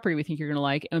another property we think you're going to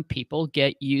like. And people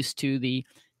get used to the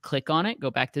click on it,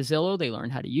 go back to Zillow. They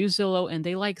learn how to use Zillow, and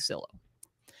they like Zillow.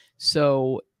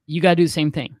 So you got to do the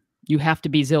same thing. You have to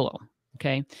be Zillow.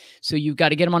 Okay. So you've got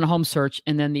to get them on a home search,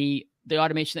 and then the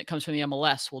automation that comes from the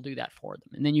MLS will do that for them.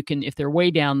 And then you can, if they're way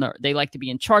down there, they like to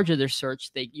be in charge of their search.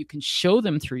 You can show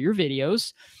them through your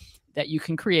videos that you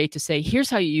can create to say, here's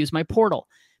how you use my portal.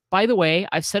 By the way,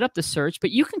 I've set up the search,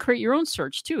 but you can create your own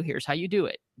search too. Here's how you do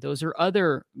it. Those are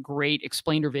other great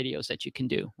explainer videos that you can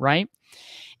do, right?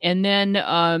 And then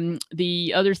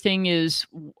the other thing is,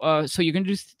 so you're going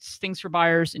to do things for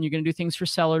buyers and you're going to do things for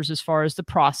sellers as far as the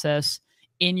process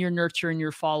in your nurture and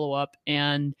your follow-up.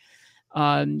 And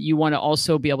you want to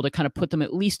also be able to kind of put them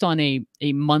at least on a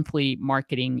monthly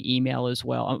marketing email as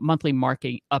well. A monthly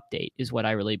marketing update is what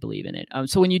I really believe in it.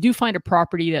 So when you do find a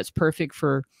property that's perfect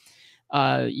for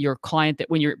your client, that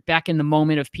when you're back in the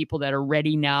moment of people that are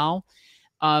ready now,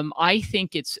 I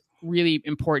think it's really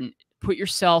important. Put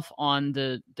yourself on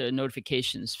the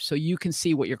notifications so you can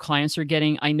see what your clients are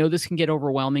getting. I know this can get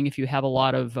overwhelming if you have a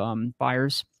lot of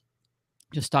buyers.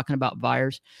 Just talking about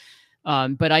buyers.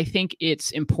 But I think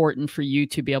it's important for you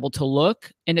to be able to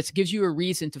look, and it gives you a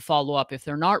reason to follow up. If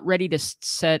they're not ready to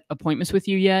set appointments with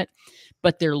you yet,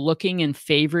 but they're looking and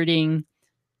favoriting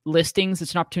listings,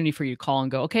 it's an opportunity for you to call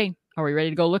and go, okay, are we ready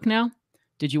to go look now?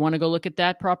 Did you want to go look at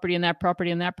that property and that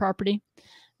property and that property?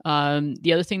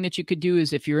 The other thing that you could do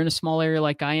is, if you're in a small area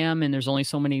like I am and there's only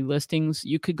so many listings,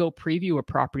 you could go preview a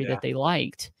property that they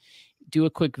liked, do a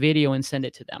quick video and send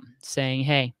it to them saying,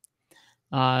 hey,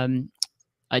 I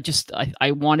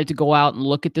wanted to go out and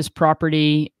look at this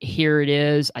property. Here it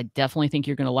is. I definitely think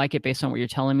you're going to like it based on what you're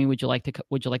telling me. Would you like to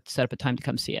set up a time to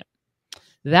come see it?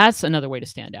 That's another way to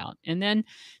stand out. And then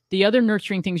the other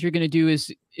nurturing things you're going to do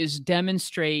is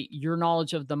demonstrate your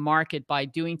knowledge of the market by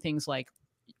doing things like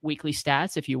weekly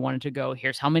stats. If you wanted to go,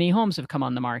 here's how many homes have come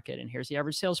on the market and here's the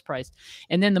average sales price.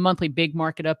 And then the monthly big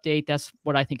market update. That's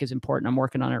what I think is important. I'm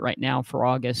working on it right now for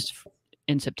August,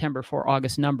 in September, for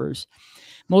August numbers.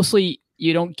 Mostly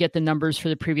you don't get the numbers for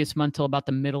the previous month till about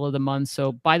the middle of the month.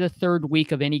 So by the third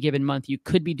week of any given month, you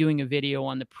could be doing a video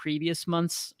on the previous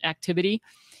month's activity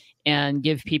and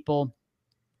give people,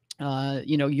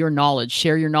 your knowledge,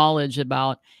 share your knowledge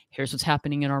about here's what's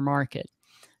happening in our market.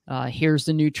 Here's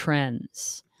the new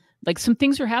trends. Like, some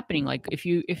things are happening. Like, if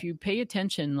you pay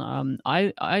attention,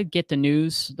 I get the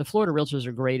news. The Florida Realtors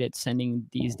are great at sending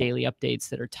these daily updates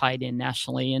that are tied in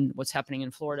nationally and what's happening in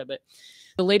Florida. But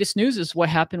the latest news is what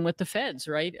happened with the feds,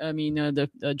 right? I mean,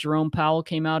 the Jerome Powell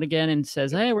came out again and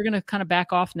says, hey, we're going to kind of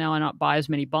back off now and not buy as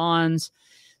many bonds.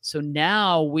 So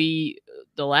now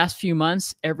the last few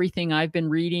months, everything I've been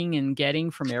reading and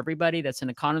getting from everybody that's an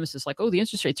economist is like, oh, the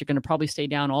interest rates are going to probably stay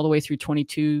down all the way through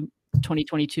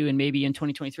 2022 and maybe in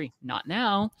 2023. Not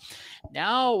now.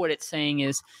 Now what it's saying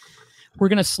is we're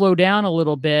going to slow down a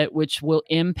little bit, which will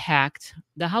impact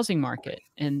the housing market.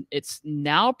 And it's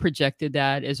now projected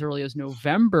that as early as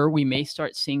November, we may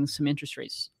start seeing some interest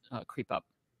rates creep up,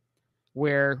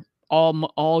 where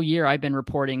all year I've been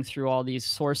reporting through all these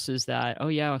sources that, oh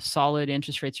yeah, solid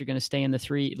interest rates are going to stay in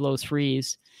the low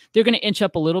threes. They're going to inch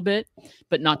up a little bit,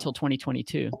 but not till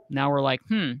 2022. Now we're like,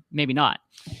 maybe not.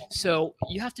 So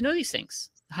you have to know these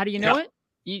things. How do you know it?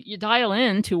 You dial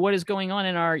in to what is going on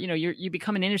in our, you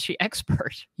become an industry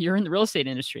expert. You're in the real estate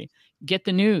industry. Get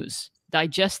the news,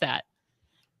 digest that,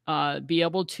 be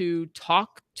able to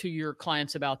talk to your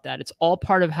clients about that. It's all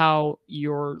part of how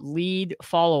your lead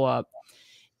follow-up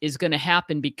is going to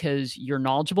happen, because you're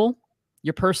knowledgeable,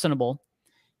 you're personable,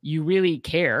 you really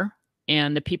care,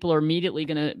 and the people are immediately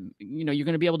going to, you're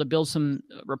going to be able to build some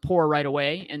rapport right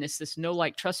away. And it's this know,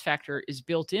 like, trust factor is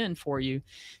built in for you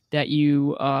that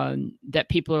that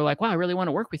people are like, wow, I really want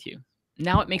to work with you.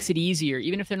 Now it makes it easier,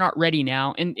 even if they're not ready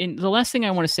now. And the last thing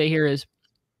I want to say here is,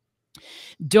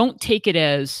 don't take it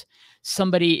as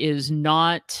somebody is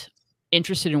not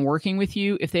interested in working with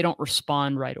you if they don't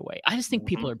respond right away. I just think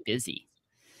people are busy.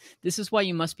 This is why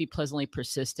you must be pleasantly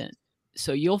persistent.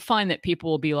 So you'll find that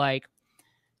people will be like,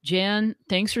 Jan,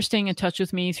 thanks for staying in touch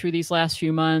with me through these last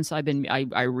few months. I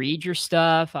read your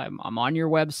stuff. I'm on your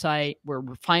website. We're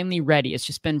finally ready. It's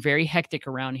just been very hectic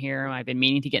around here. I've been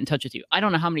meaning to get in touch with you. I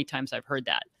don't know how many times I've heard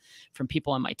that from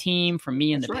people on my team, from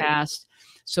me in the past.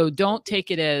 So don't take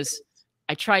it as,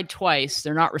 I tried twice,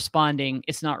 they're not responding,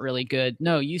 it's not really good.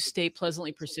 No, you stay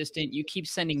pleasantly persistent. You keep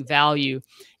sending value.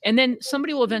 And then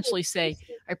somebody will eventually say,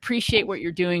 I appreciate what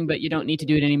you're doing, but you don't need to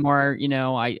do it anymore.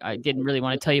 I didn't really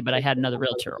want to tell you, but I had another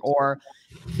realtor. Or,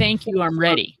 thank you, I'm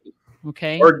ready.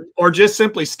 Okay. Or just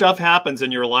simply, stuff happens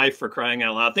in your life, for crying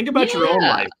out loud. Think about your own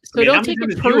life. So don't take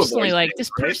it personally. Like,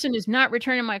 this person is not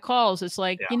returning my calls. It's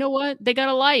like, you know what? They got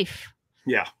a life.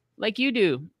 Yeah. Like you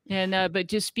do. And, but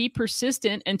just be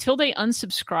persistent until they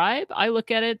unsubscribe. I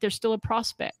look at it, they're still a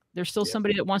prospect. They're still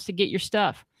somebody that wants to get your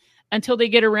stuff, until they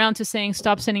get around to saying,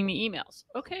 stop sending me emails.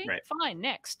 Okay, fine.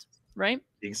 Next. Right.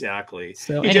 Exactly.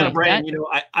 So hey, anyway, Brian,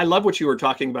 I love what you were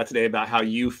talking about today, about how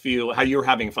you feel, how you're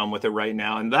having fun with it right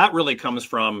now. And that really comes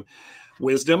from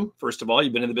wisdom. First of all,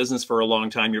 you've been in the business for a long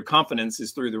time. Your confidence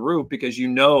is through the roof, because you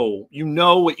know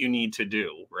what you need to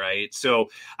do, right? So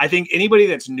I think anybody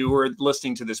that's newer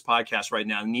listening to this podcast right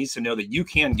now needs to know that you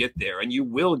can get there, and you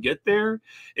will get there.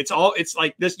 It's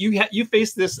like this. You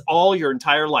face this all your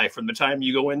entire life, from the time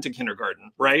you go into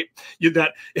kindergarten, right?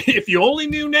 That if you only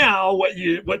knew now what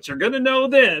you're going to know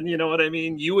then, you know what I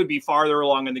mean? You would be farther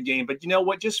along in the game. But you know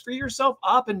what? Just free yourself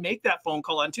up and make that phone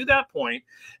call. And to that point,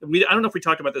 I don't know if we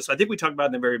talked about this. I think we talked about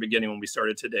in the very beginning when we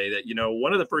started today that,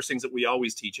 one of the first things that we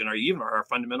always teach in our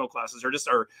fundamental classes, or just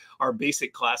our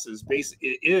basic classes,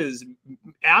 is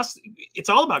it's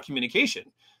all about communication.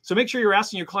 So make sure you're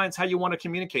asking your clients how you want to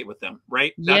communicate with them,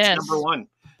 right? That's number one.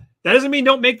 That doesn't mean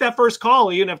don't make that first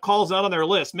call, even if call's not on their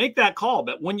list. Make that call.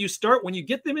 But when you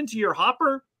get them into your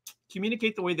hopper,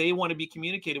 communicate the way they want to be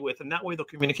communicated with, and that way they'll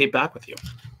communicate back with you.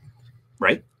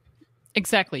 Right?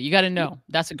 Exactly. You got to know.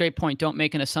 That's a great point. Don't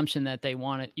make an assumption that they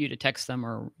want you to text them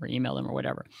or email them or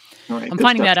whatever. Right, I'm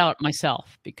finding that out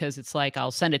myself, because it's like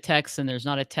I'll send a text and there's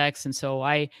not a text. And so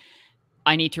I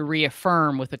need to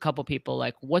reaffirm with a couple people,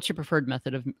 like, what's your preferred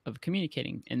method of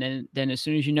communicating? And then as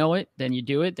soon as you know it, then you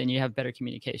do it, then you have better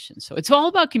communication. So it's all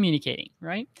about communicating,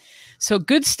 right? So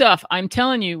good stuff. I'm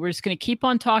telling you, we're just going to keep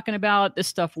on talking about this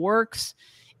stuff works.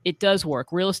 It does work.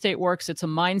 Real estate works. It's a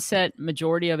mindset.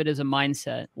 Majority of it is a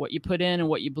mindset. What you put in and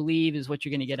what you believe is what you're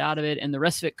going to get out of it. And the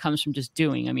rest of it comes from just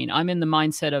doing. I mean, I'm in the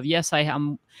mindset of, yes, I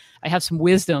have some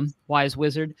wisdom, wise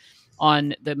wizard,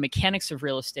 on the mechanics of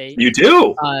real estate. You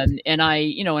do. And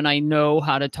I know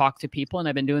how to talk to people, and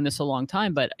I've been doing this a long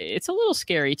time, but it's a little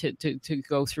scary to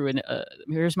go through. And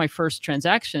here's my first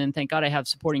transaction. And thank God I have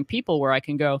supporting people where I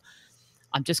can go,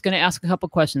 I'm just going to ask a couple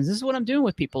questions. This is what I'm doing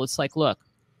with people. It's like, look,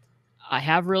 I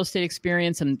have real estate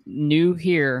experience. I'm new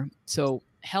here. So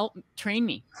help train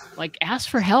me, like ask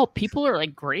for help. People are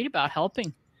like great about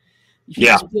helping. If you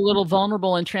just be a little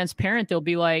vulnerable and transparent, they'll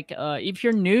be like, if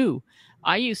you're new,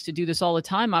 I used to do this all the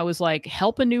time. I was like,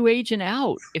 help a new agent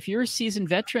out. If you're a seasoned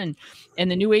veteran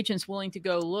and the new agent's willing to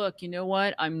go, look, you know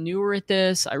what? I'm newer at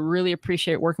this. I really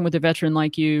appreciate working with a veteran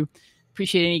like you.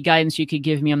 Appreciate any guidance you could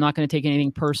give me. I'm not going to take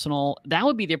anything personal. That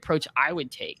would be the approach I would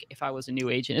take if I was a new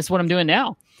agent. It's what I'm doing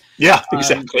now. Yeah,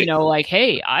 exactly. Like,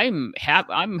 hey, I'm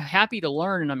happy to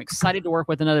learn, and I'm excited to work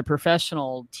with another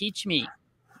professional. Teach me,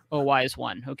 oh wise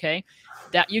one. Okay.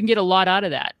 That you can get a lot out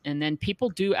of that. And then people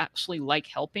do actually like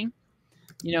helping.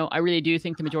 I really do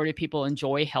think the majority of people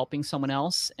enjoy helping someone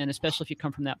else, and especially if you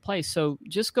come from that place. So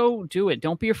just go do it.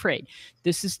 Don't be afraid.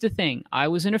 This is the thing. I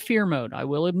was in a fear mode. I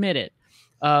will admit it.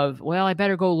 Well, I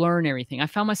better go learn everything. I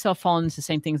found myself falling into the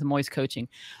same things I'm always coaching.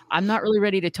 I'm not really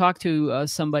ready to talk to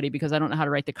somebody because I don't know how to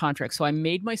write the contract. So I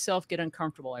made myself get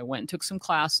uncomfortable. I went and took some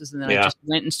classes, and then I just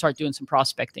went and started doing some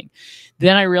prospecting.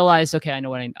 Then I realized, okay, I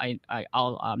know what I'm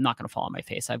not going to fall on my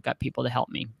face. I've got people to help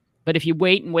me. But if you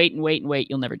wait and wait and wait and wait,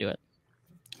 you'll never do it.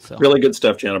 So really good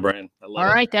stuff, Jan O'Brien. All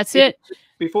right, that's it.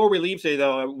 Before we leave today,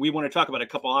 though, we want to talk about a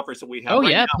couple offers that we have. Oh,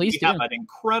 yeah, please do. We have an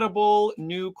incredible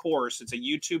new course. It's a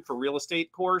YouTube for real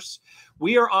estate course.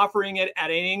 We are offering it at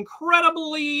an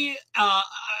incredibly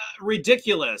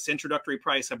ridiculous introductory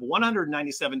price of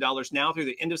 $197 now through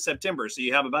the end of September. So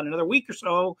you have about another week or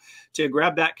so to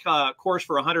grab that course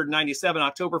for $197.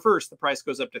 October 1st, the price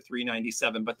goes up to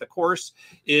 $397. But the course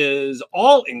is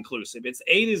all inclusive. It's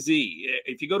A to Z.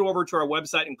 If you go over to our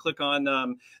website and click on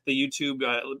the YouTube,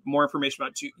 more information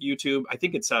about YouTube, I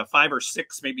think it's 5 or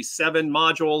 6, maybe 7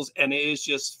 modules, and it is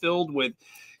just filled with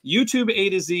YouTube A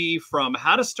to Z, from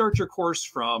how to start your course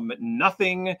from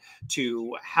nothing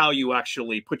to how you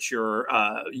actually put your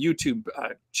YouTube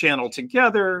channel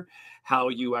together, how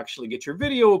you actually get your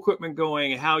video equipment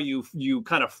going, how you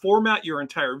kind of format your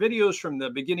entire videos from the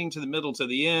beginning to the middle to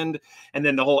the end, and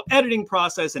then the whole editing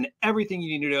process and everything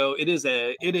you need to know. It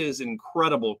is an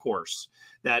incredible course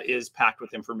that is packed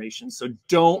with information. So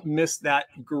don't miss that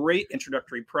great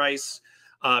introductory price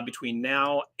between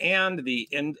now and the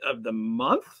end of the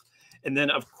month. And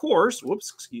then, of course,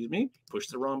 whoops, excuse me,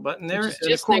 pushed the wrong button there.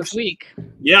 Just next week.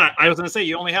 Yeah, I was going to say,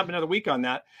 you only have another week on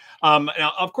that.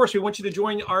 Now, of course, we want you to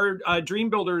join our Dream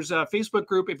Builders Facebook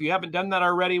group. If you haven't done that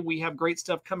already, we have great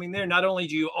stuff coming there. Not only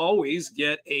do you always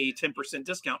get a 10%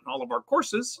 discount in all of our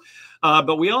courses,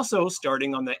 but we also,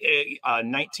 starting on the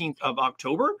 19th of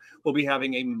October, we'll be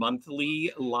having a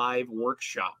monthly live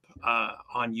workshop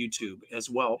on YouTube as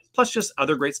well. Plus just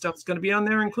other great stuff that's going to be on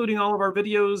there, including all of our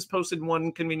videos posted in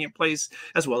one convenient place,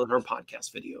 as well as our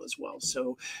podcast video as well.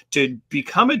 So to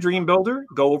become a Dream Builder,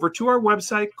 go over to our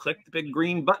website, click the big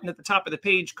green button at the top of the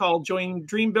page called Join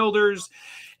Dream Builders.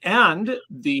 And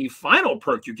the final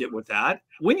perk you get with that,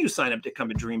 when you sign up to become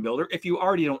a Dream Builder, if you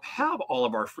already don't have all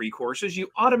of our free courses, you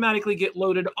automatically get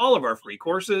loaded all of our free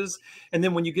courses. And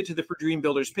then when you get to the Dream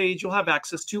Builders page, you'll have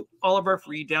access to all of our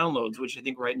free downloads, which I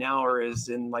think right now is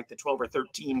in like the 12 or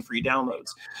 13 free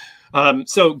downloads.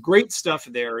 So great stuff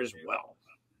there as well.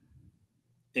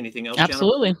 Anything else?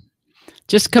 Absolutely.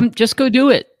 Jenna? Just go do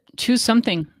it. Choose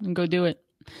something and go do it.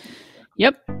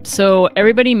 Yep. So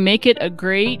everybody make it a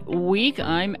great week.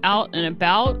 I'm out and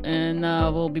about, and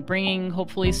we'll be bringing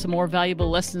hopefully some more valuable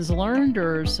lessons learned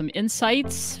or some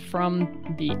insights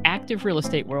from the active real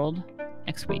estate world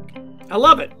next week. I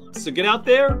love it. So get out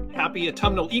there. Happy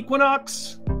autumnal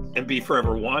equinox, and be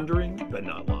forever wandering but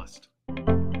not lost.